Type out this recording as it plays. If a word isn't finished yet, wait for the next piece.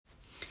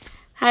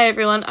Hi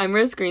everyone, I'm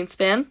Rose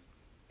Greenspan.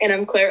 And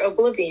I'm Claire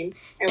Opalevine.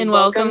 And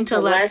welcome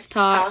to Let's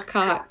Talk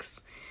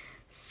Cox.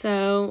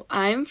 So,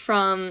 I'm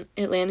from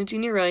Atlanta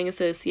Junior Rowing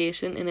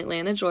Association in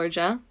Atlanta,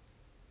 Georgia.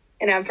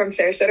 And I'm from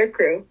Sarasota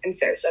Crew in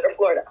Sarasota,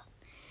 Florida.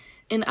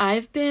 And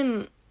I've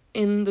been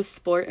in the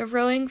sport of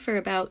rowing for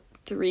about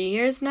 3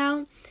 years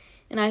now.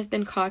 And I've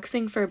been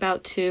coxing for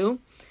about 2.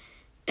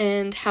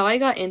 And how I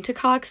got into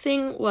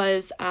coxing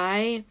was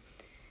I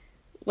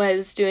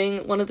was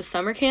doing one of the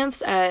summer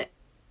camps at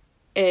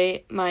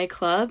my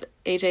club,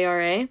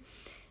 AJRA,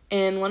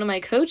 and one of my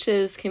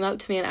coaches came up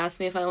to me and asked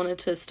me if I wanted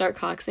to start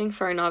coxing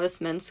for our novice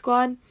men's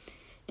squad,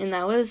 and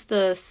that was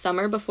the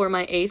summer before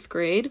my 8th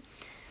grade.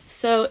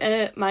 So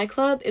at my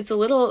club,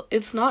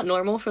 it's not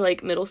normal for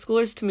like middle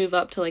schoolers to move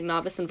up to like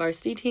novice and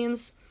varsity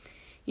teams.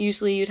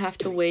 Usually you'd have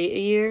to wait a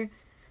year,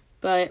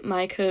 but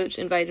my coach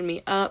invited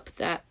me up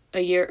that a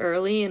year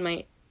early in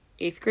my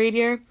 8th grade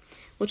year,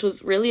 which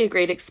was really a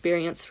great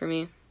experience for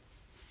me.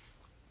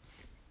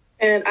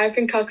 And I've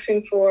been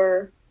coxing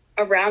for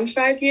around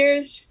 5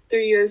 years,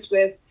 3 years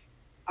with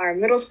our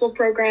middle school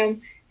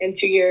program and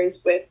 2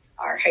 years with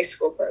our high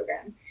school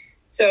program.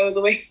 So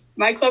the way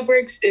my club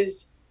works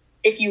is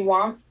if you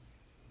want,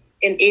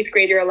 in 8th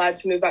grade, you're allowed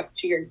to move up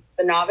to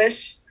the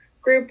novice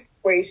group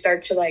where you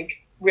start to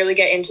like really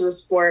get into the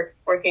sport,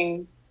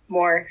 working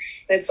more.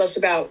 And it's less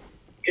about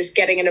just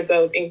getting in a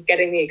boat and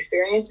getting the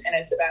experience, and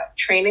it's about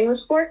training the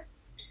sport.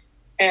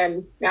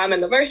 And now I'm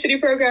in the varsity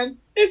program.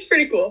 It's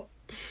pretty cool.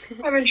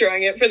 I'm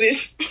enjoying it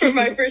for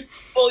my first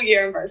full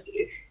year in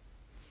varsity.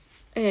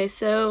 Okay,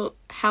 so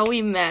how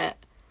we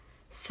met.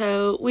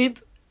 So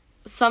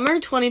summer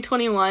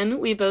 2021,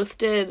 we both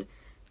did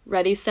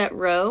Ready, Set,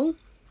 Row,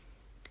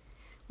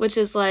 which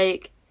is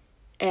like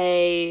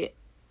a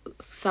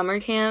summer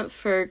camp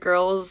for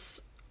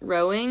girls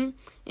rowing,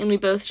 and we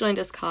both joined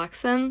as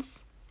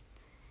coxswains.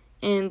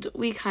 And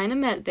we kind of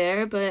met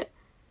there, but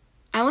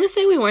I want to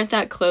say we weren't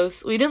that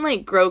close. We didn't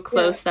like grow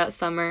close that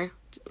summer.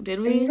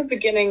 Did we? In the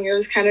beginning, it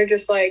was kind of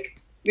just like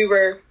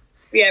we're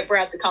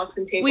at the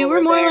coxing table. We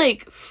were more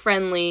like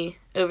friendly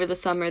over the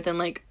summer than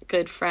like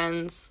good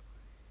friends.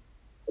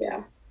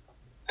 Yeah.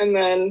 And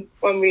then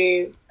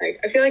when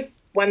I feel like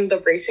when the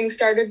racing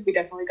started, we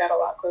definitely got a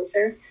lot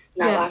closer.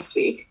 Last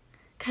week.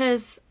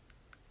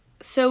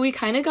 So we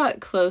kind of got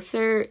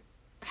closer.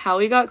 How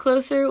we got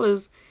closer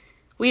was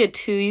we had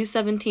 2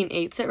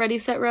 U17-8s at Ready,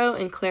 Set, Row,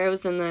 and Claire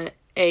was in the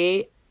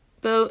A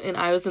boat and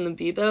I was in the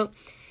B boat.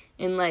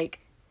 And like,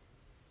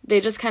 they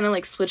just kind of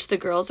like switched the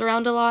girls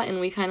around a lot, and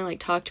we kind of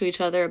like talked to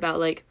each other about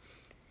like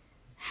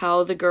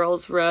how the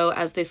girls row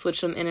as they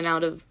switch them in and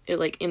out of it,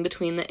 like in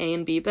between the A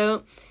and B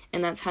boat.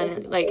 And that's kind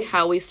of like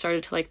how we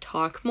started to like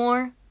talk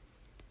more.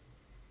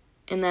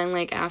 And then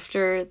like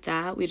after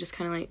that, we just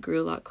kind of like grew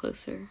a lot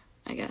closer,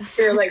 I guess.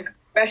 We were like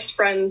best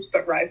friends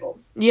but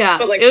rivals. Yeah,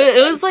 but like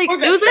it was like it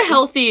was a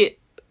healthy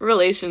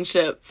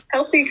relationship.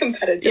 Healthy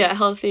competitive. Yeah,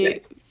 healthy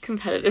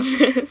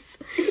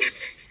competitiveness.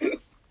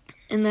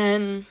 And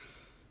then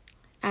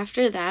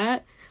after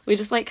that, we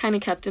just like kind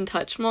of kept in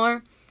touch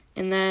more.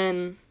 And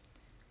then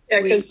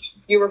because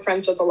you were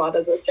friends with a lot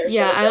of the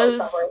Sarasota girls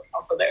that were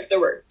also there. There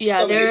were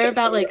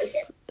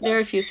there were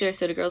a few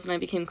Sarasota girls, and I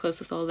became close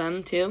with all of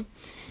them too.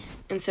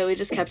 And so we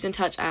just kept in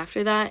touch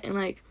after that. And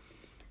like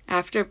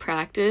after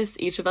practice,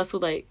 each of us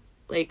would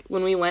like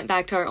when we went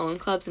back to our own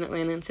clubs in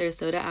Atlanta and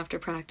Sarasota after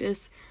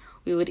practice,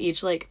 we would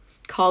each like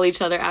call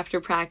each other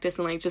after practice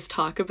and like just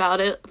talk about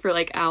it for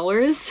like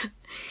hours.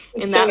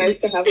 It's and so nice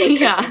to have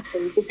like a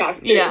to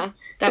talk to. Yeah,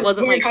 that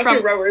wasn't like from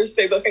your rowers.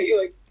 They look at you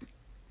like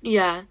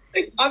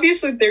like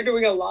obviously they're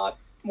doing a lot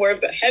more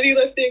of the heavy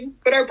lifting,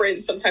 but our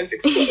brains sometimes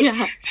explode.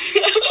 Yeah,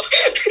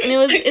 and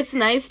it's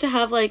nice to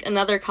have like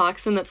another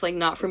coxswain that's like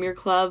not from your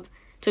club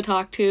to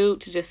talk to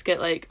just get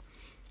like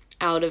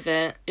out of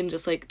it and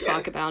just like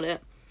talk about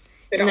it.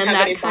 They don't have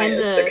any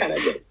bias. They're kind of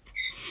just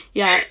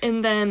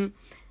and then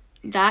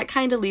that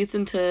kind of leads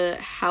into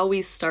how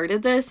we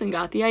started this and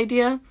got the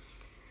idea.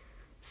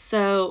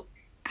 So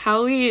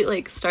how we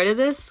like started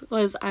this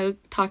was I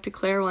talked to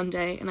Claire one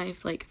day and I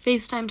like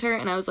FaceTimed her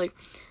and I was like,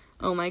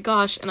 oh my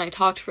gosh, and I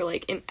talked for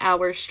like an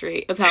hour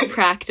straight about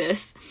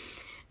practice.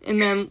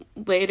 And then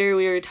later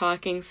we were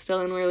talking still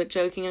and we were like,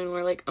 joking and we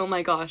were like, oh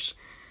my gosh,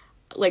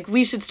 like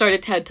we should start a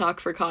TED Talk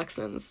for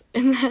coxswains.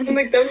 And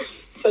like that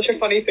was such a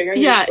funny thing on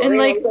your story. And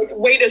like, I was like,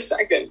 wait a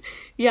second.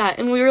 Yeah,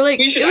 and we were like,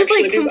 it was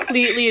like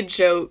completely a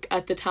joke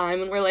at the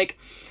time, and we're like,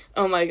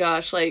 oh my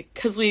gosh, like,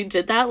 because we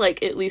did that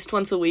like at least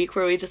once a week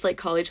where we just like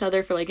call each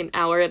other for like an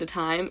hour at a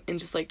time and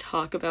just like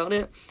talk about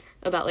it,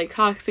 about like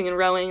coxing and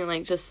rowing and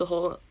like just the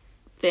whole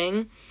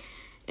thing.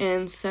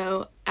 And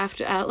so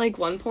at like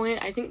one point,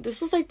 I think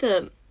this was like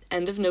the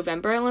end of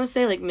November, I want to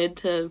say, like mid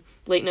to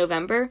late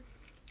November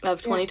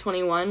of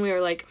 2021, we were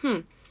like,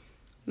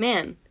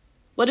 man,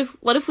 what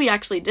if we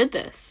actually did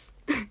this?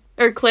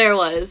 Or Claire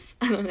was,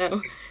 I don't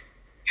know.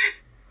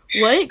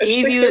 What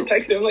gave you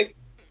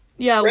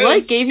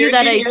what gave you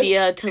that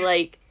idea to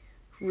like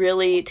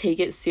really take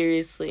it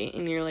seriously?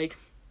 And you're like,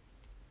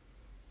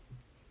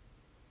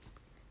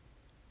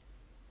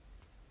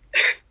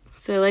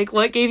 So, like,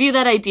 what gave you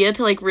that idea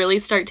to, like, really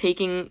start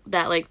taking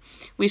that, like,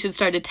 we should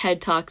start a TED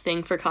Talk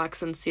thing for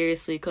coxswains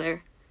seriously,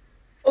 Claire?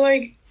 Well,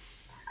 like,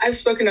 I've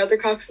spoken to other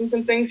coxswains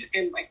and things,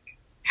 and, like,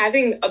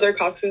 having other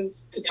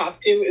coxswains to talk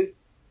to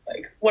is,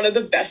 like, one of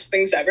the best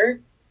things ever.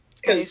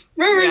 Because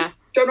rowers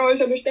don't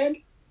always understand.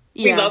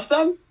 We love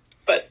them,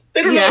 but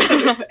they don't always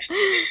understand.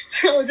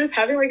 So just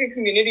having, like, a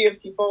community of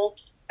people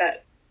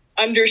that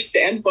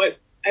understand what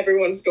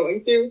everyone's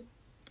going through,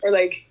 or,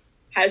 like,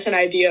 has an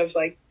idea of,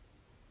 like,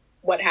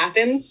 what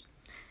happens,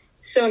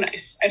 so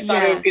nice. I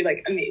thought it would be,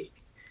 like,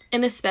 amazing.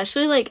 And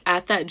especially, like,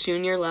 at that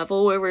junior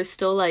level where we're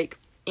still, like,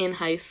 in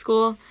high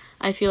school,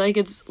 I feel like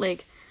it's,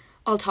 like,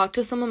 I'll talk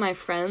to some of my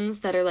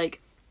friends that are,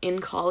 like, in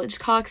college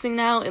coxing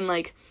now, and,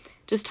 like,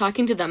 just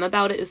talking to them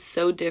about it is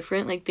so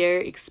different. Like, their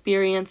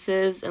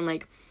experiences and,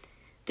 like,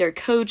 their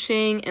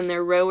coaching and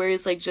their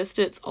rowers, like, just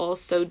it's all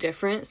so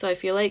different. So I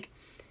feel like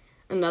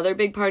another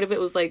big part of it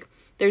was, like,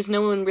 there's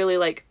no one really,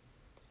 like,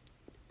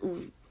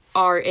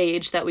 our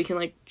age that we can,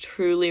 like,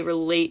 truly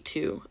relate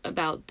to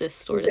about this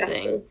sort of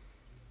thing.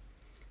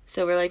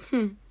 So we're like,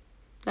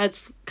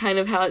 that's kind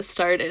of how it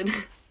started.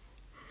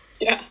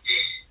 Yeah.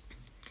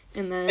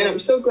 And I'm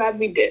so glad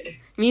we did.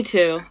 Me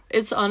too.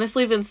 It's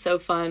honestly been so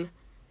fun.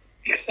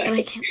 Exciting. And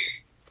I can't...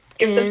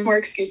 Gives us more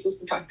excuses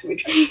to talk to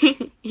each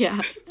other. Yeah.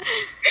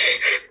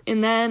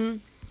 And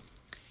then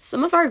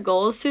some of our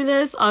goals through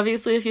this,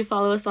 obviously if you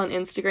follow us on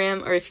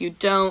Instagram, or if you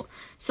don't,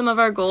 some of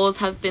our goals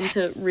have been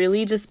to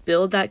really just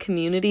build that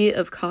community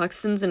of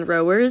coxswains and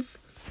rowers.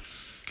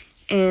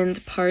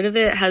 And part of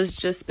it has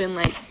just been,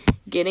 like,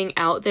 getting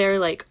out there,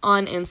 like,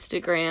 on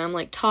Instagram,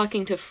 like,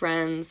 talking to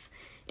friends,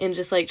 and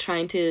just, like,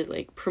 trying to,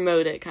 like,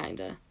 promote it, kind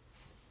of.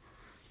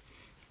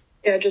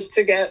 Yeah, just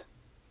to get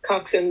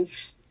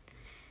coxswains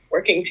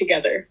working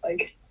together,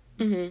 like.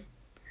 I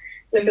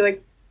feel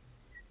like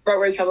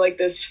rowers have, like,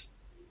 this,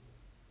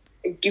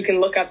 like, you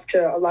can look up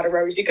to a lot of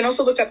rowers. You can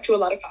also look up to a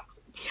lot of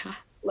coxswains. Yeah.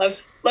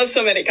 Love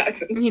so many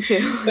coxswains. Me too.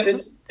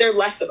 But they're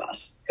less of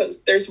us,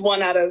 because there's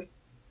 1 out of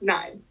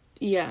 9.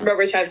 Yeah.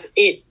 Rowers have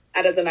 8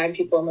 out of the 9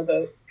 people on the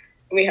boat,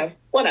 and we have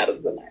 1 out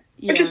of the 9,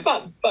 which is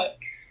fun, but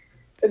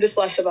they're just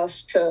less of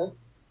us to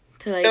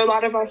like, there are a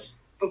lot of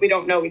us, but we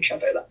don't know each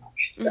other that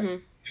much, so.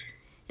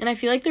 And I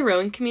feel like the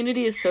rowing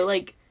community is so,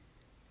 like,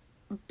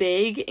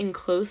 big and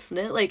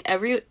close-knit. Like,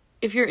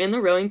 if you're in the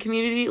rowing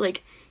community,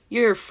 like,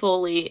 you're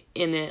fully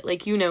in it.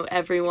 Like, you know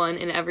everyone,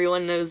 and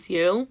everyone knows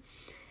you.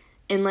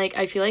 And, like,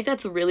 I feel like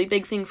that's a really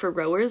big thing for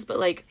rowers, but,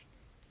 like,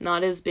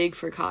 not as big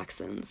for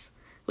coxswains,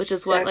 which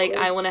is what, like,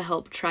 I want to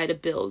help try to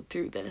build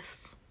through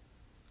this.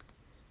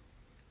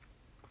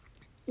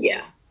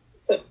 Yeah.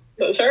 So,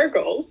 those are our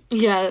goals.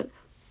 Yeah.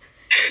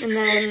 And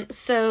then,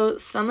 so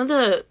some of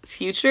the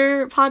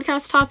future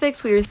podcast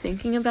topics we were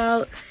thinking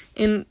about,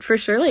 and for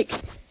sure, like,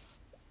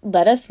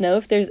 let us know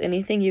if there's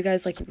anything you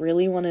guys, like,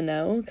 really want to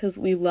know, because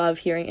we love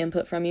hearing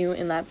input from you,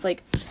 and that's,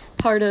 like,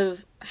 part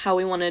of how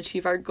we want to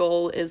achieve our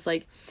goal is,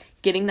 like,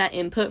 getting that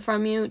input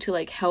from you to,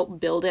 like,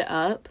 help build it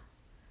up,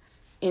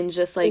 and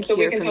just, like, so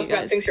hear we can from talk you guys.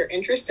 about things you're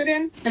interested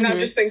in, and not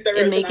just things that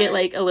and make it,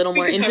 like, a little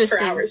more interesting. We can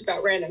talk for hours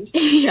about random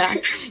stuff. Yeah,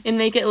 and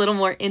make it a little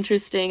more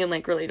interesting and,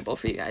 like, relatable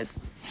for you guys.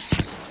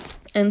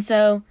 And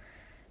so,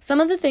 some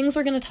of the things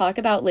we're going to talk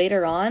about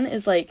later on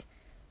is, like,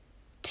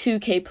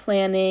 2K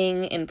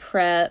planning and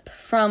prep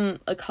from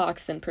a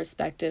coxswain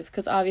perspective.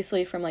 Because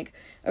obviously from, like,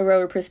 a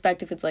rower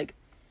perspective, it's, like,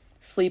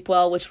 sleep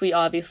well, which we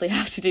obviously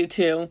have to do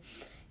too.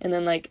 And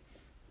then, like,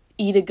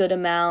 eat a good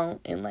amount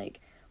and, like,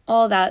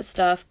 all that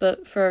stuff.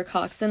 But for a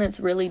coxswain,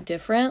 it's really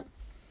different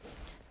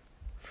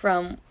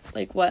from,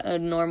 like, what a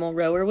normal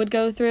rower would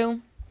go through.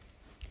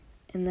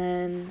 And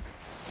then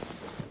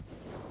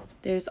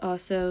there's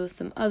also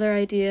some other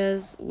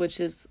ideas, which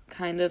is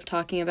kind of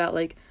talking about,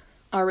 like,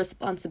 our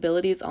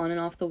responsibilities on and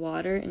off the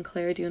water. And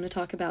Claire, do you want to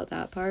talk about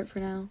that part for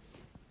now?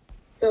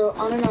 So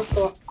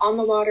on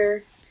the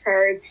water,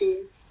 priority,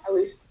 at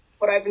least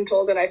what I've been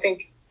told, and I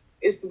think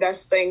is the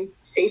best thing,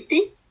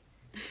 safety.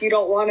 You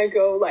don't want to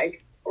go,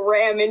 like,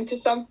 ram into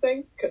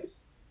something,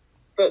 because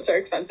boats are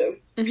expensive.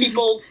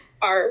 People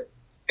are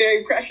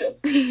very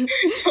precious.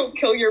 Don't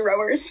kill your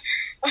rowers.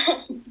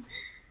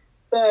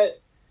 But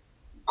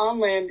on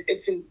land,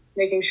 it's in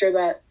making sure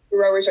that the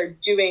rowers are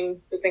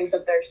doing the things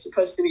that they're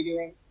supposed to be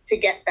doing to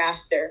get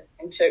faster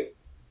and to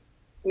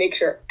make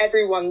sure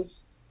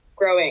everyone's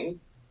growing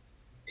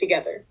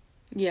together.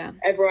 Yeah.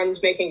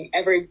 Everyone's making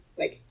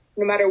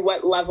no matter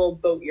what level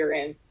boat you're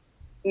in,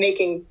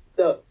 making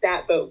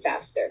that boat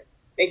faster,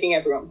 making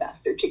everyone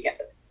faster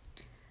together.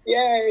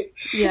 Yay!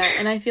 Yeah,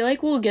 and I feel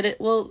like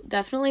we'll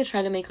definitely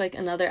try to make, like,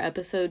 another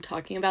episode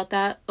talking about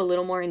that a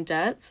little more in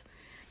depth,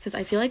 because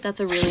I feel like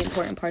that's a really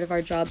important part of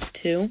our jobs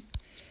too.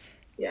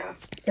 Yeah,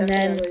 and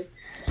definitely.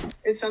 Then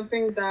it's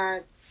something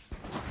that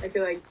I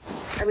feel like,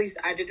 at least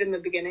I did in the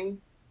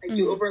beginning, I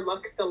do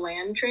overlook the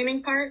land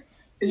training part.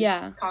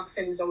 Yeah.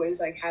 Coxswains always,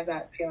 like, have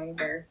that feeling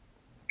where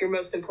you're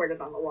most important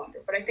on the water.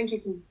 But I think you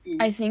can be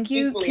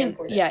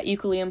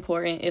equally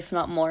important, if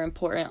not more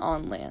important,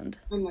 on land.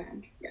 On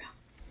land, yeah.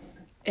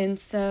 And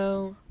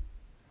so,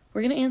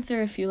 we're gonna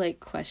answer a few, like,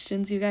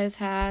 questions you guys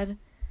had,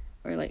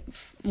 or, like,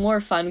 more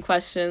fun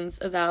questions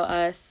about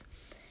us.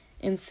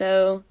 And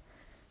so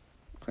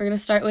we're gonna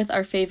start with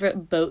our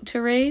favorite boat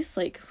to race,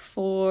 like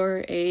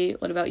 4, 8.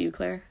 What about you,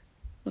 Claire?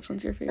 Which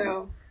one's your favorite?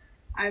 So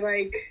I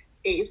like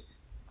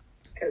 8s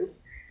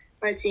because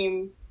my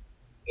team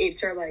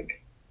 8s are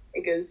like,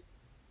 it goes,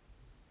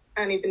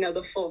 I don't even know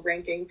the full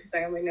ranking because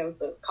I only know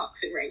the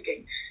coxing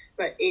ranking,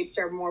 but 8s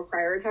are more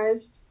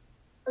prioritized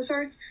of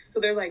sorts. So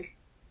they're like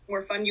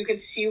more fun. You can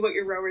see what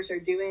your rowers are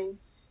doing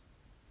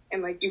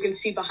and like you can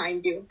see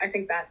behind you. I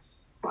think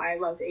that's why I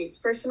love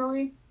 8s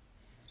personally.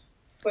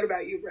 What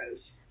about you,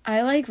 Rose?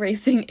 I like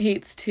racing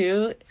 8s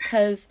too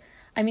because,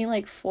 I mean,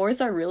 like,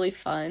 4s are really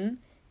fun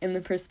in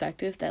the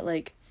perspective that,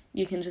 like,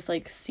 you can just,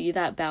 like, see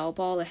that bow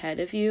ball ahead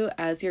of you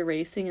as you're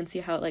racing and see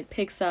how it, like,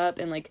 picks up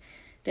and, like,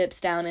 dips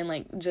down and,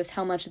 like, just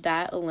how much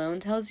that alone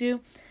tells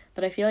you.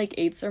 But I feel like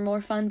 8s are more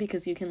fun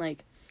because you can,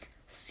 like,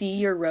 see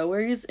your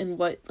rowers and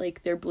what,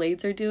 like, their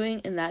blades are doing,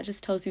 and that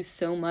just tells you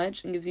so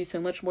much and gives you so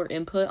much more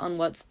input on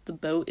what the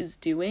boat is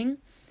doing.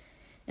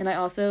 And I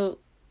also,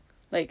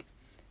 like,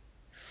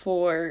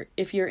 for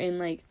if you're in,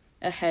 like,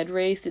 a head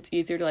race, it's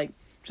easier to, like,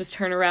 just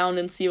turn around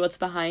and see what's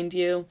behind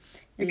you.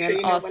 And Make then sure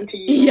you know also, when to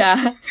use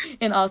yeah,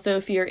 and also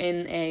if you're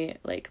in a,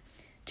 like,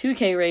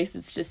 2K race,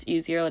 it's just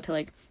easier to,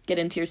 like, get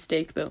into your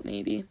stake boat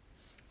maybe.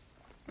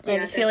 Yeah, I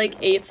just feel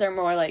like 8s are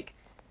more, like,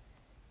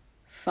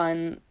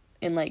 fun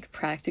and, like,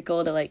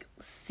 practical to, like,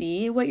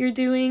 see what you're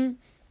doing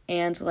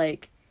and,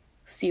 like,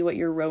 see what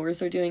your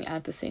rowers are doing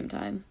at the same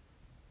time.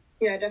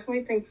 Yeah, I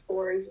definitely think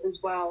 4s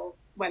as well,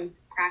 when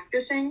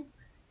practicing,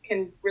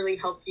 can really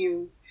help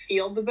you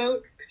feel the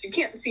boat because you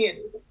can't see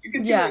anything. You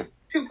can see like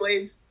 2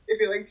 blades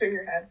if you like turn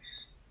your head,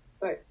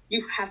 but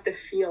you have to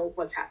feel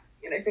what's happening.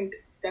 And I think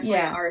definitely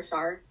at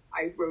RSR,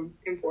 I rode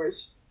in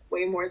 4s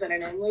way more than I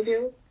normally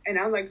do, and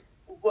I'm like,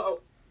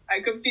 whoa, I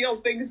could feel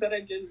things that I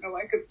didn't know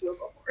I could feel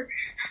before.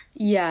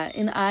 Yeah,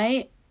 and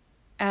I,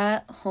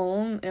 at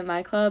home at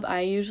my club,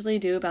 I usually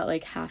do about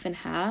like half and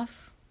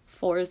half,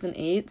 4s and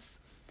 8s.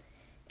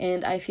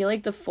 And I feel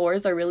like the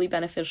 4s are really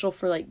beneficial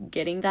for, like,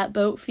 getting that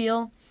boat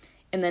feel.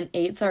 And then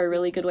 8s are a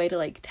really good way to,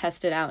 like,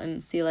 test it out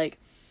and see, like,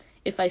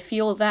 if I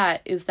feel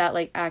that, is that,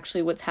 like,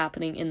 actually what's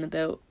happening in the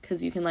boat?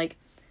 Because you can, like,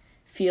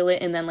 feel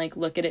it and then, like,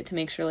 look at it to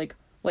make sure, like,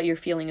 what you're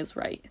feeling is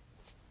right.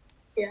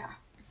 Yeah,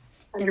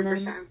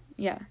 100%. Then,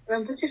 yeah. And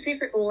then what's your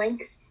favorite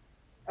length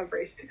of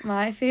race?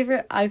 My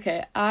favorite,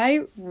 okay,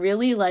 I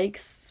really like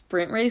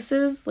sprint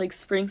races. Like,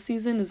 spring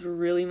season is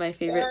really my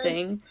favorite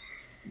thing.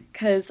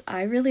 Because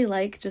I really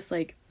like just,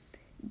 like,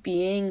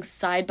 being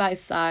side by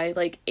side,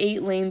 like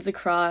 8 lanes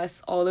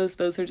across, all those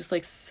boats are just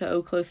like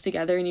so close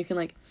together and you can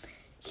like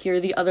hear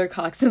the other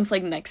coxswains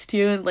like next to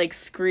you and like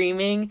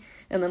screaming,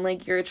 and then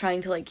like you're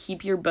trying to like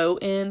keep your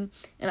boat in,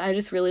 and I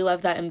just really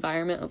love that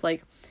environment of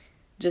like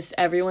just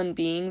everyone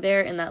being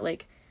there, and that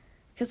like,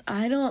 because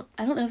I don't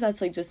know if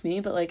that's like just me,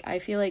 but like I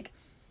feel like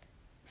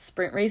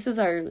sprint races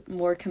are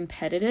more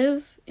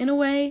competitive in a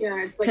way,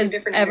 yeah, it's like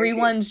because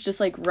everyone's just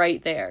like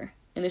right there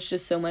and it's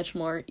just so much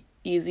more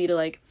easy to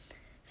like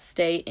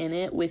stay in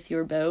it with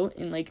your boat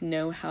and like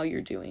know how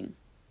you're doing.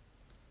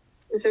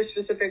 Is there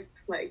specific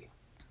like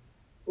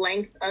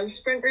length of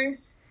sprint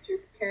race?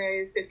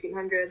 2K,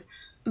 1500?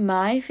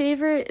 My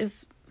favorite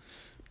is,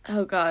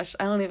 oh gosh,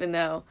 I don't even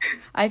know.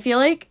 I feel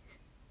like,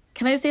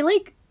 can I say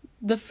like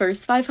the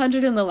first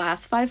 500 and the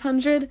last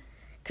 500?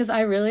 Because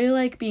I really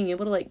like being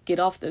able to like get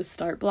off those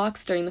start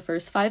blocks during the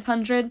first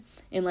 500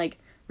 and like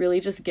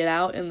really just get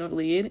out in the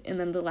lead, and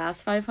then the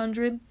last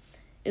 500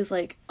 is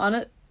like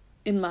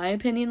in my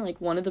opinion, like,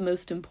 one of the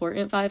most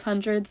important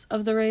 500s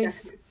of the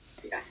race.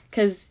 Yeah.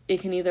 Because it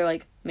can either,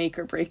 like, make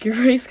or break your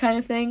race kind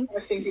of thing.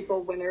 I've seen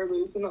people win or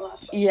lose in the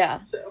last 500. Yeah.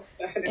 So,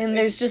 definitely. And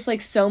there's just,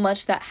 like, so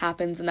much that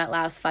happens in that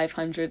last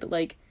 500.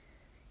 Like,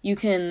 you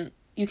can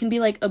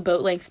be, like, a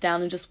boat length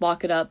down and just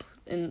walk it up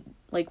and,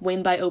 like,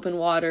 win by open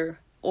water.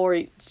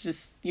 Or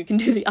just, you can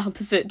do the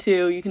opposite,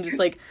 too. You can just,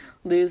 like,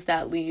 lose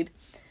that lead.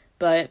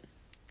 But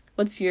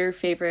what's your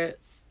favorite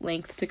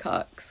length to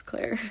cox,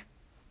 Claire?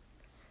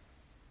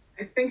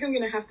 I think I'm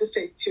going to have to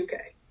say 2K.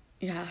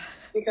 Yeah.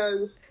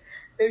 Because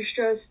there's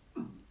just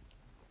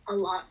a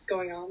lot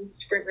going on.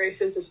 Sprint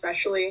races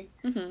especially.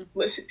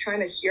 Mm-hmm.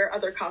 Trying to hear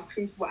other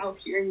coxswains while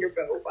hearing your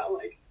boat. While,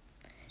 like,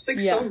 it's, like,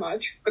 so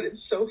much, but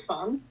it's so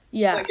fun.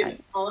 Yeah. Like,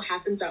 it all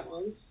happens at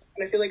once.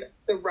 And I feel like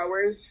the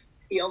rowers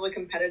feel the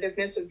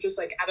competitiveness of just,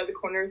 like, out of the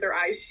corner of their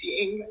eyes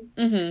seeing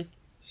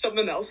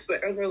someone else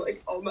there. And they're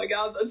like, oh, my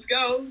God, let's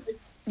go. Like,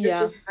 it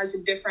just has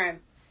a different...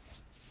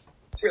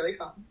 It's really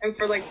fun. And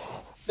for, like...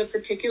 the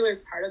particular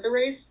part of the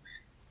race,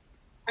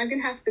 I'm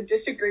gonna have to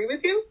disagree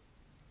with you.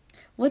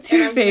 What's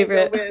your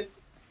favorite?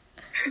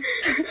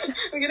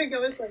 I'm gonna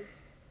go with like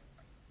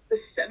the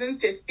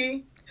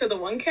 750 to the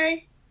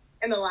 1K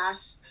and the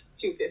last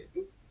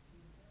 250,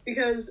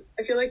 because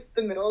I feel like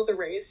the middle of the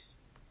race,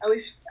 at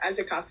least as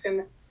a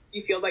coxswain,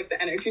 you feel like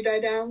the energy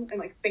die down,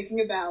 and like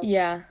thinking about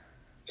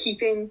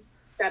keeping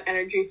that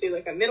energy through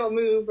like a middle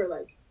move or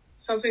like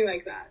something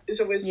like that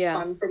is always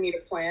fun for me to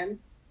plan.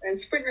 And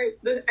sprint race,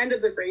 the end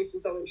of the race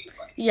is always just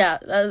like... Yeah,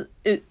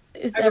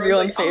 it's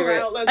everyone's like,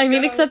 favorite. All right, I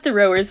mean, go. Except the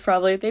rowers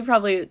probably. They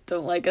probably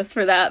don't like us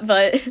for that,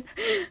 but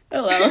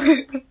oh well.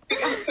 We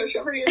gotta push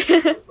every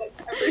every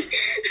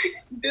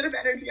bit of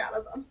energy out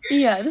of them.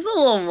 Yeah, just a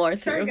little more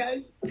through.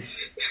 Sorry, guys.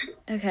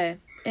 Okay,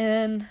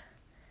 and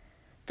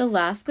the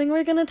last thing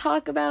we're going to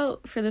talk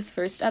about for this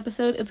first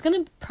episode, it's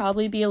going to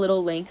probably be a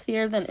little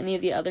lengthier than any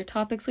of the other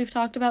topics we've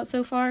talked about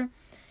so far,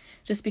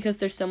 just because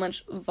there's so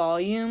much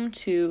volume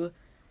to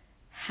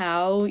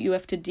how you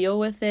have to deal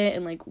with it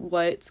and, like,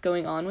 what's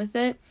going on with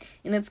it.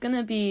 And it's going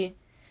to be...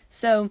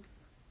 So,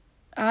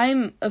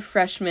 I'm a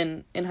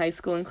freshman in high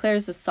school, and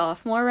Claire's a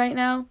sophomore right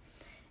now.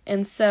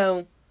 And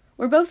so,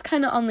 we're both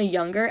kind of on the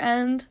younger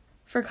end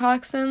for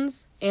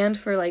coxswains, and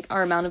for, like,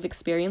 our amount of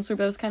experience, we're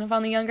both kind of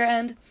on the younger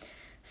end.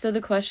 So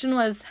the question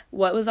was,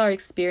 what was our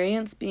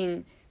experience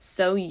being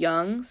so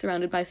young,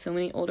 surrounded by so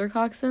many older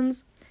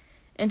coxswains?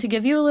 And to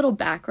give you a little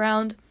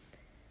background,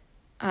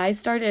 I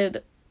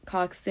started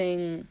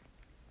coxing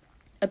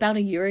about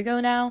a year ago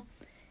now,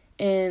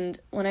 and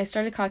when I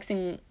started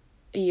coxing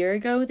a year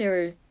ago, there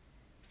were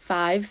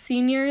 5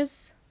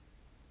 seniors,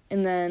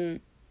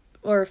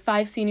 or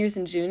 5 seniors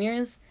and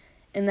juniors,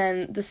 and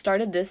then the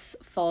start of this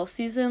fall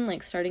season,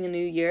 like starting a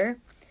new year,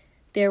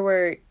 there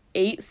were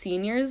 8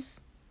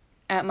 seniors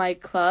at my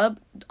club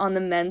on the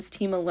men's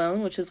team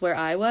alone, which is where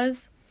I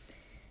was.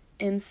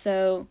 And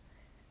so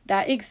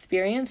that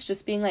experience,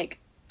 just being like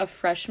a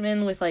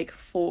freshman with like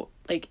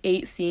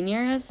 8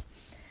 seniors,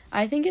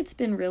 I think it's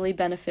been really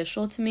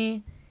beneficial to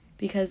me,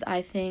 because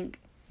I think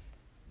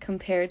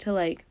compared to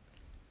like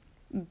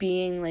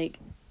being like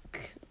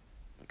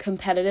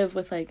competitive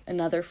with like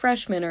another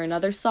freshman or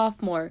another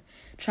sophomore,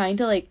 trying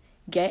to like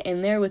get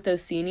in there with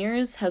those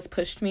seniors has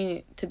pushed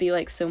me to be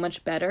like so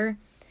much better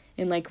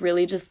and like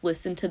really just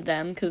listen to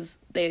them, because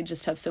they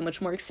just have so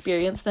much more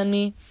experience than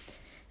me,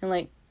 and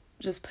like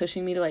just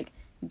pushing me to like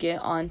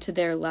get onto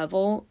their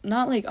level,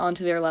 not like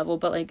onto their level,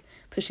 but like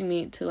pushing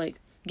me to like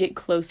get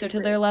closer to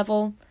their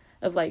level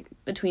of like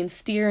between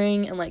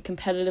steering and like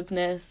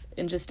competitiveness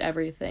and just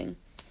everything.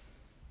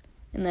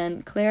 And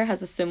then Claire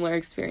has a similar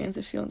experience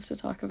if she wants to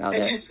talk about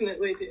it. I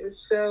definitely do.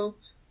 So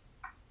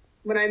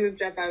when I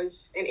moved up, I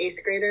was an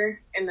 8th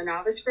grader in the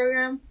novice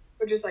program,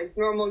 which is like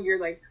normal. You're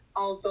like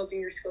all building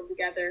your skill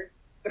together.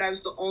 But I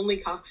was the only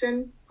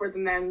coxswain for the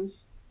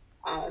men's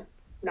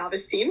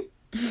novice team.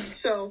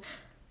 So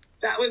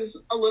that was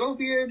a little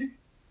weird.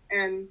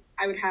 And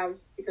I would have,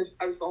 because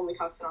I was the only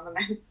coxswain on the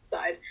men's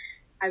side,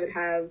 I would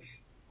have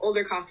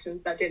older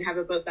coxswains that didn't have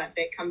a boat that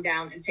big come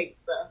down and take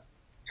the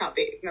top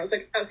 8. And I was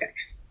like, okay,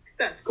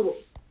 that's cool.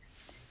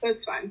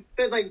 That's fine.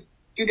 But like,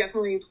 you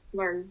definitely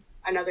learn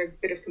another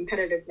bit of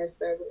competitiveness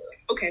there. Where you're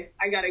like, okay,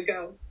 I gotta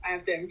go. I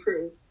have to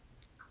improve.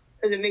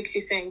 Because it makes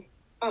you think,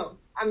 oh,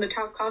 I'm the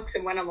top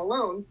coxswain when I'm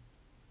alone,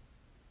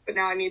 but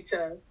now I need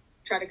to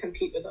try to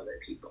compete with other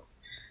people.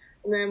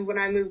 And then when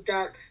I moved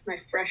up my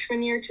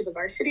freshman year to the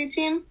varsity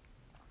team,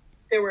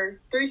 there were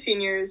 3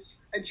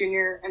 seniors, a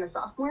junior, and a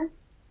sophomore.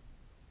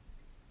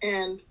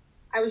 And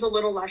I was a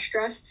little less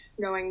stressed,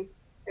 knowing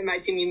in my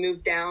team you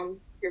moved down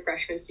your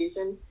freshman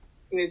season.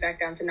 You moved back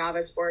down to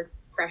novice or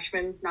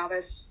freshman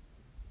novice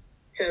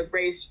to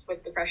race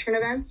with the freshman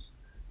events.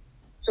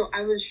 So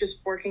I was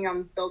just working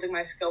on building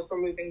my skill for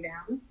moving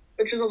down,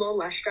 which was a little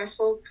less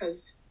stressful,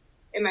 because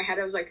in my head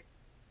I was like,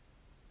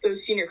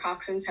 those senior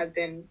coxswains have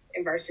been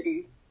in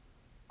varsity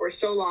for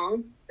so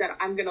long that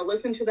I'm going to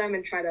listen to them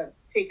and try to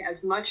take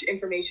as much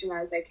information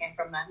as I can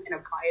from them and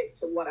apply it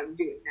to what I'm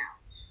doing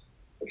now,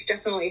 which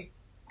definitely,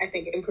 I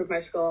think, improved my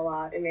skill a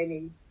lot.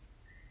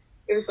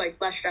 It was like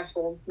less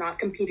stressful not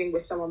competing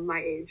with someone my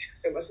age,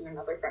 because there wasn't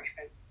another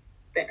freshman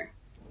there.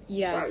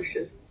 Yeah. So I was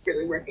just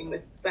really working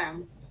with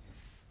them.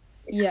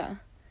 Yeah.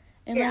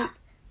 And like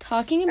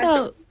talking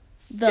about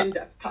the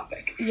in-depth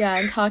topic. Yeah,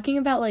 and talking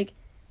about like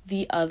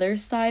the other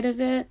side of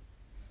it,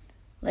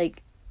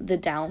 like the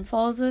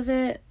downfalls of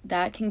it,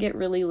 that can get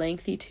really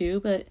lengthy too,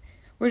 but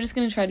we're just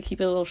going to try to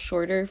keep it a little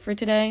shorter for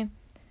today,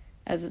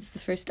 as it's the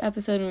first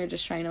episode and we're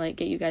just trying to like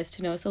get you guys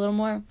to know us a little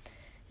more.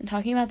 And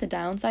talking about the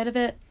downside of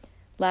it,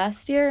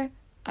 last year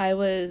I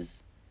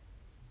was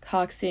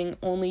coxing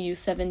only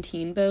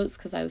U17 boats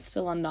because I was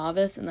still on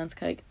novice, and that's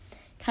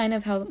kind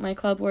of how my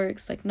club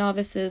works. Like,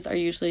 novices are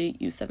usually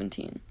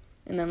U17,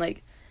 and then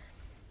like,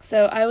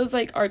 so I was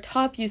like our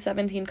top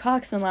U17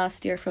 coxswain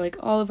last year for like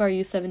all of our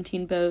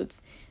U17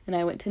 boats, and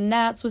I went to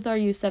Nats with our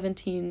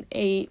U17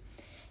 8,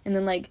 and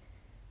then like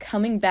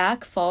coming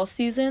back fall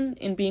season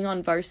and being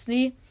on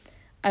varsity,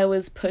 I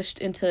was pushed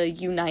into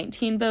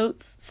U19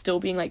 boats, still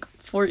being like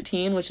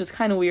 14, which is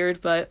kind of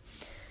weird, but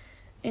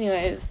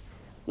anyways,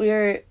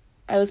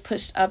 I was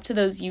pushed up to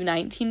those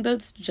U19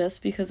 boats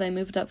just because I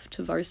moved up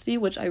to varsity,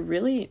 which I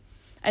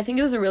think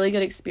it was a really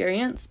good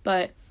experience,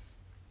 but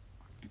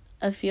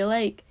I feel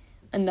like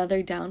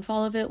another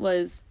downfall of it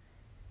was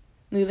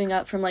moving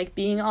up from like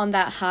being on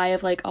that high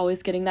of like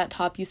always getting that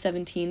top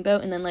U17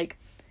 boat, and then like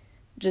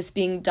just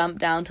being dumped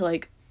down to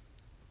like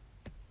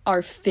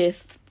our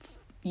 5th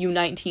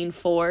U19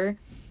 4,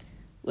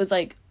 was,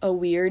 like, a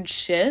weird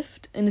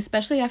shift, and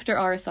especially after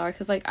RSR,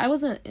 because, like, I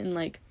wasn't in,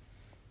 like,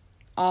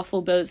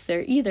 awful boats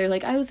there either.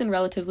 Like, I was in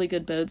relatively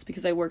good boats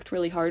because I worked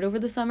really hard over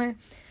the summer,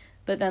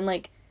 but then,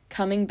 like,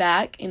 coming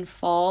back in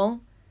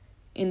fall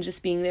and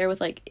just being there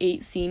with, like,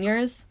 8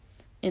 seniors,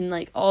 and,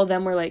 like, all of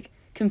them were, like,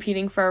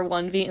 competing for our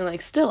 1V, and,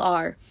 like, still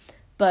are,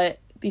 but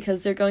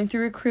because they're going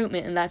through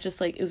recruitment, and that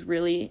just, like, is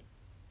really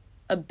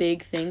a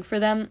big thing for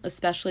them,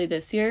 especially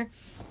this year.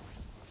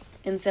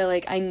 And so,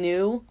 like, I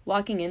knew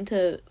walking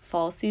into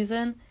fall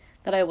season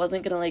that I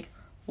wasn't gonna, like,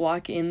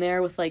 walk in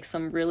there with, like,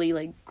 some really,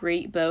 like,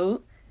 great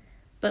boat.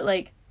 But,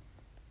 like,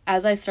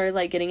 as I started,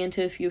 like, getting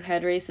into a few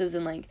head races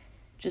and, like,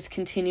 just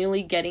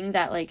continually getting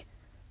that, like,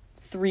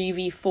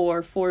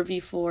 3v4,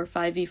 4v4,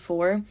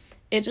 5v4,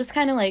 it just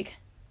kind of, like,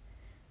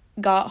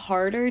 got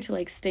harder to,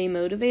 like, stay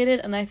motivated.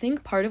 And I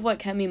think part of what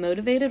kept me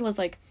motivated was,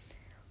 like,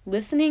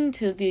 listening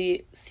to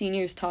the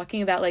seniors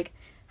talking about, like,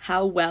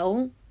 how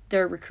well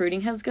their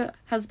recruiting has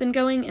been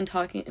going, and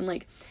talking, and,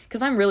 like,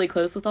 because I'm really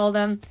close with all of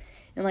them,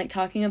 and, like,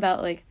 talking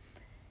about, like,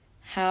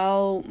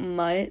 how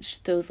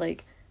much those,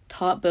 like,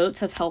 top boats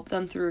have helped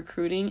them through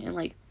recruiting, and,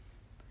 like,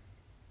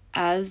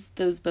 as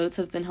those boats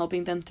have been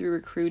helping them through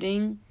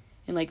recruiting,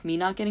 and, like, me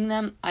not getting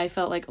them, I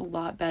felt, like, a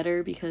lot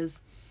better because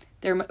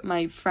they're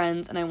my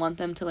friends, and I want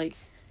them to, like,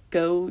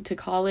 go to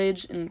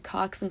college and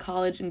cox in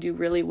college and do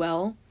really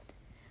well.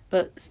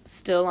 But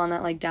still on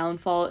that, like,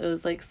 downfall, it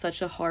was, like,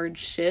 such a hard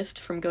shift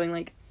from going,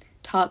 like,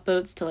 top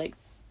boats to, like,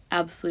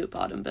 absolute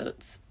bottom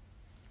boats.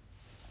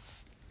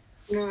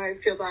 No, I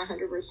feel that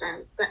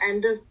 100%. The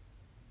end of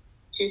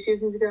 2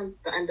 seasons ago,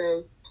 the end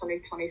of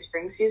 2020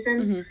 spring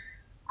season,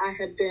 I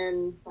had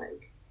been,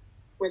 like,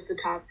 with the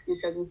top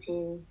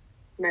U17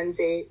 men's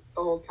 8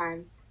 the whole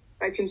time.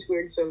 My team's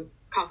weird, so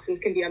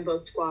coxings can be on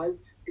both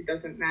squads. It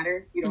doesn't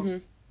matter. You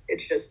don't,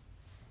 it's just,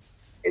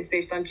 it's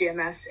based on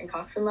GMS and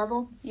coxing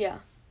level. Yeah.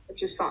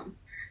 Which is fun.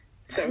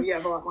 So you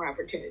have a lot more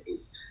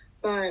opportunities.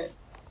 But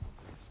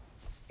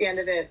the end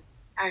of it,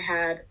 I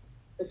had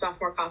the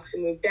sophomore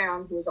coxswain move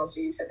down, who was also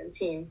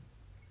U17,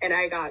 and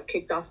I got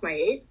kicked off my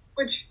 8,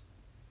 which,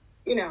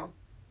 you know,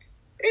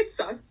 it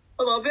sucked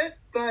a little bit,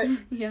 but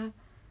yeah,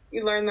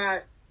 you learn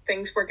that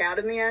things work out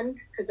in the end,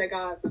 because I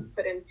got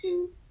put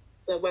into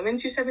the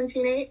women's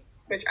U17 8,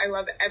 which I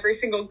love every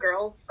single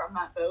girl from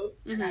that boat,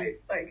 and I,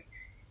 like,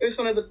 it was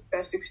one of the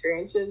best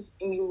experiences,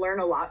 and you learn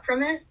a lot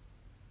from it.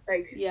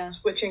 Like,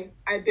 switching,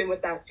 I've been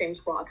with that same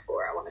squad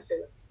for, I want to say,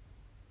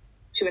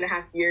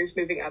 2.5 years,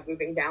 moving up,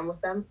 moving down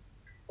with them.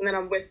 And then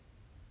I'm with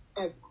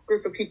a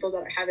group of people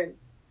that I haven't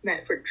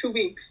met for 2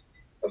 weeks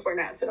before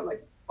Nats. And I'm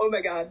like, oh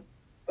my God.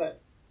 But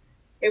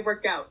it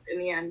worked out in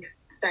the end.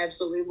 Because I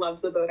absolutely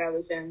love the boat I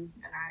was in. And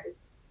I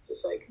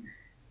just, like,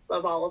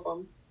 love all of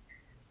them.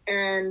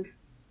 And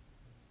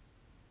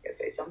I gotta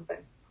say something.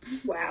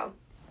 Wow.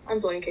 I'm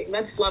blanking.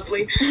 That's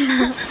lovely.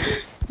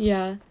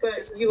 Yeah.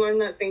 But you learn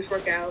that things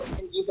work out.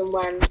 And even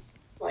when,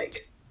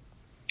 like,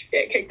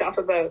 get kicked off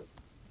a boat,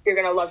 you're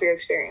going to love your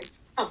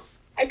experience. Oh,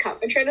 I caught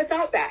my train of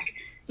thought back.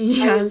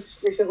 Yeah. I was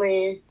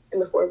recently in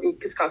the 4V,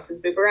 because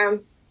coxes move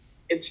around.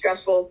 It's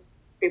stressful.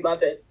 We love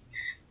it.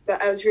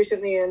 But I was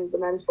recently in the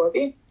men's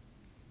 4V.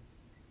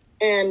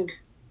 And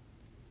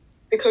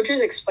the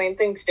coaches explain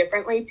things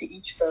differently to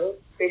each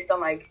boat based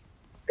on, like,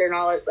 their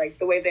knowledge, like,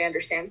 the way they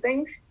understand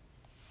things.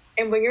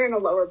 And when you're in a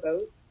lower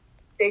boat,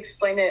 they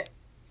explain it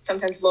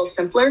sometimes a little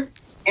simpler.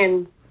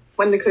 And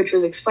when the coach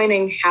was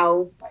explaining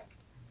how, like,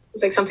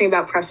 it's like something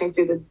about pressing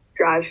through the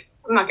drive.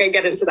 I'm not going to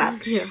get into that.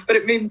 But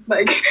it made,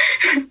 like,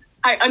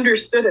 I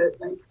understood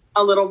it, like,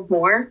 a little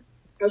more.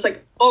 I was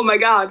like, oh my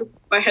God,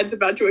 my head's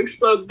about to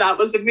explode. That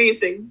was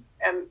amazing.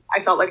 And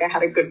I felt like I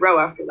had a good row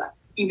after that,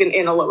 even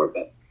in a lower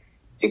boat.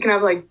 So you can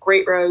have, like,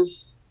 great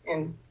rows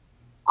in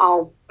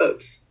all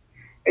boats.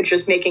 It's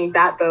just making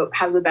that boat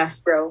have the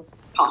best row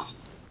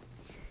possible.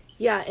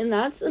 Yeah, and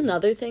that's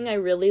another thing I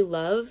really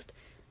loved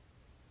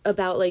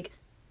about, like,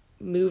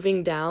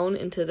 moving down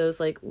into those,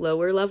 like,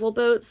 lower level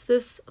boats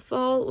this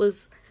fall,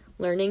 was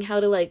learning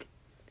how to, like,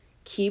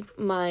 keep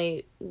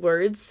my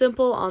words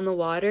simple on the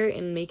water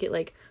and make it,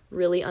 like,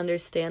 really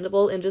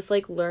understandable, and just,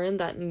 like, learn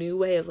that new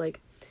way of,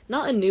 like,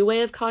 not a new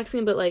way of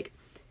coxing, but, like,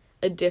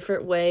 a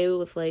different way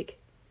with, like,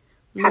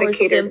 more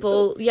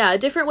simple, a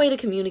different way to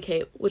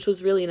communicate, which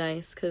was really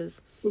nice,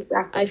 because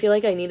I feel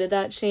like I needed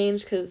that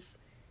change, because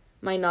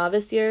my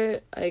novice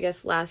year, I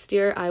guess last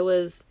year, I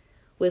was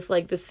with,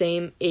 like, the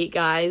same 8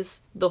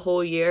 guys the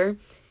whole year,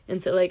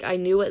 and so, like, I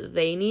knew what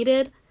they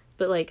needed,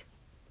 but, like,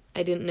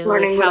 I didn't know,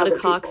 like, how to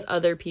cox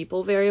other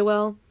people very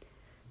well.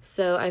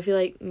 So I feel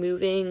like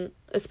moving,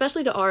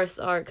 especially to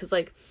RSR, because,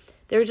 like,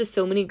 there were just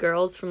so many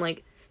girls from,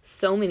 like,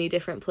 so many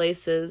different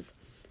places,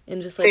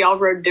 and just, like, they all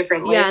rode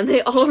differently. Yeah, and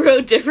they all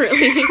rode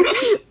differently.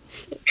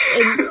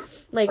 And,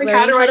 like learning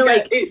how to,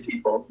 like, 8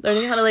 people.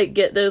 Learning how to, like,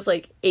 get those,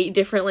 like, 8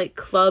 different, like,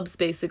 clubs,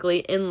 basically,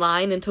 in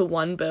line into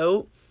one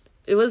boat.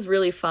 It was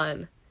really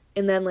fun.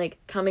 And then, like,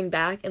 coming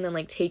back and then,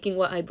 like, taking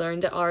what I'd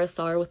learned at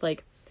RSR with,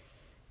 like,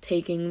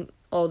 taking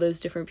all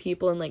those different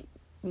people and, like,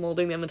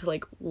 molding them into,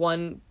 like,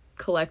 one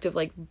collective,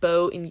 like,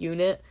 boat and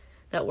unit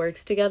that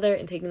works together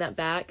and taking that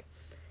back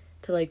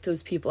to, like,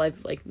 those people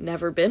I've, like,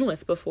 never been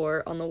with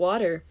before on the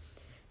water,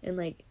 and,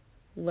 like,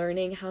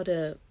 learning how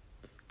to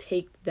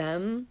take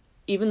them,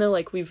 even though,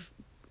 like,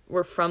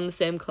 we're from the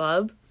same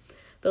club,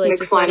 but, like,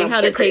 just learning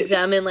how to take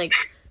them and, like,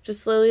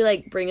 just slowly,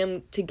 like, bring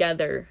them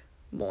together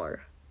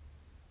more.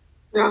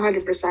 No,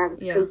 100%.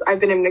 Because I've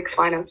been in mixed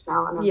lineups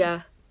now,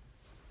 and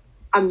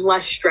I'm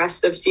less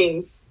stressed of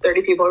seeing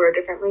 30 people row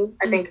differently.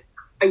 I think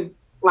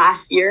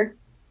last year,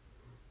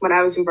 when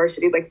I was in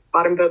varsity, like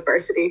bottom boat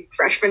varsity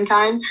freshman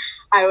time,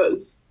 I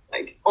was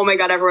like, oh my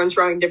God, everyone's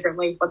rowing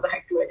differently. What the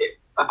heck do I do?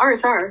 But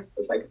RSR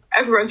was like,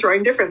 everyone's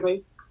rowing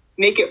differently.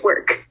 Make it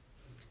work.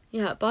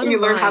 Yeah, bottom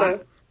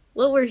line,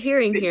 what we're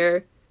hearing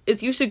here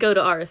is you should go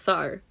to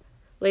RSR.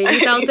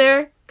 Ladies out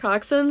there,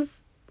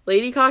 coxswains,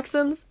 lady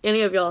coxswains,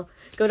 any of y'all,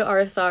 go to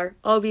RSR.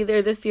 I'll be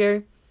there this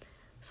year.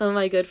 Some of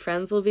my good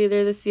friends will be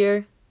there this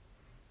year.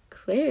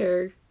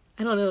 Claire,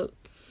 I don't know.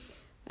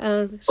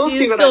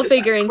 She's still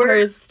figuring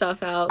her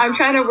stuff out. I'm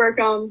trying to work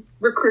on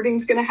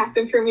recruiting's going to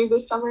happen for me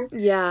this summer.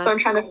 Yeah. So I'm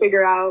trying to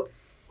figure out.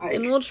 Like,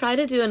 and we'll try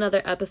to do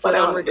another episode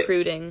on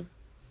recruiting.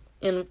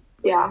 And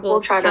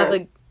we'll try to have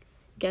a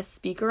guest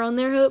speaker on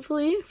there,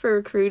 hopefully, for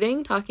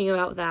recruiting, talking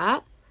about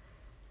that.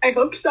 I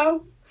hope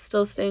so.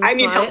 Still staying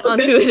quiet on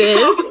who it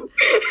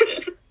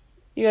is.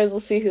 You guys will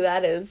see who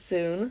that is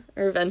soon,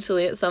 or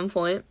eventually at some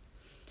point.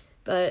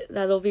 But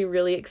that'll be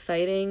really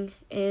exciting,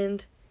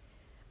 and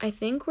I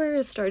think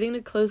we're starting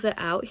to close it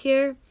out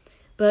here,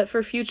 but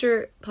for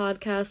future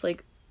podcasts,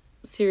 like,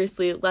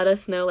 seriously, let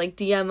us know, like,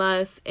 DM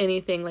us,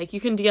 anything, like,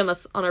 you can DM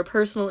us on our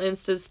personal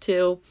Instas,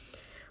 too,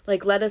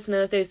 like, let us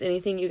know if there's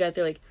anything you guys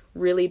are, like,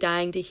 really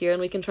dying to hear,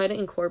 and we can try to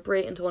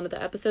incorporate into one of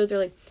the episodes, or,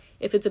 like,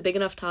 if it's a big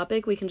enough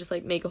topic, we can just,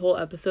 like, make a whole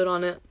episode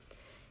on it,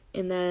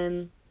 and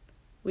then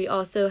we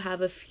also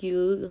have a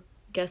few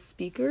guest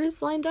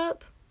speakers lined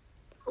up.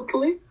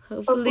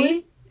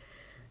 Hopefully.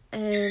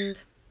 And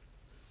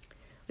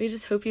we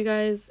just hope you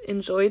guys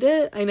enjoyed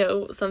it. I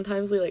know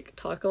sometimes we, like,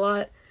 talk a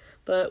lot,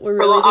 but we're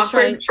really just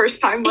trying... first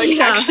time, like,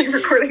 actually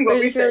recording what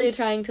we say. We're really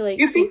trying to, like,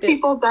 you think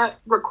people that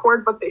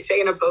record what they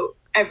say in a boat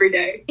every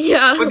day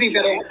would be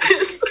better at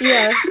this.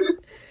 Yeah.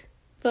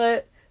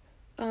 But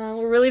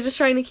we're really just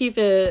trying to keep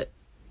it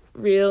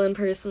real and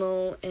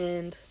personal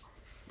and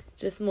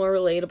just more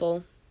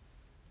relatable.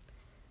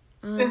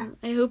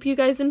 I hope you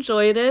guys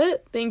enjoyed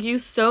it. Thank you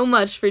so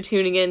much for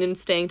tuning in and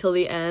staying till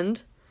the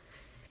end.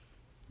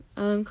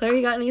 Claire,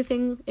 you got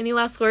any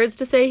last words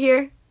to say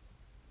here?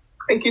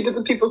 Thank you to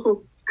the people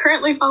who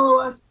currently follow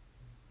us.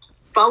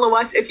 Follow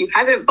us if you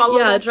haven't followed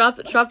us. Yeah,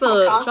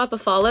 drop a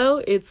follow.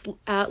 It's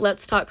at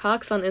Let's Talk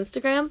Cox on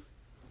Instagram.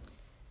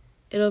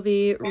 It'll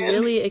be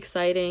really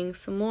exciting.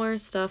 Some more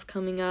stuff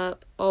coming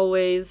up.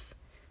 Always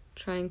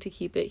trying to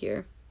keep it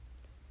here.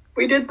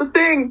 We did the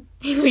thing.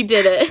 We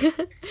did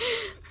it.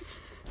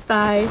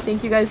 Bye.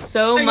 Thank you guys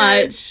so much.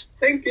 Guys.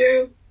 Thank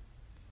you.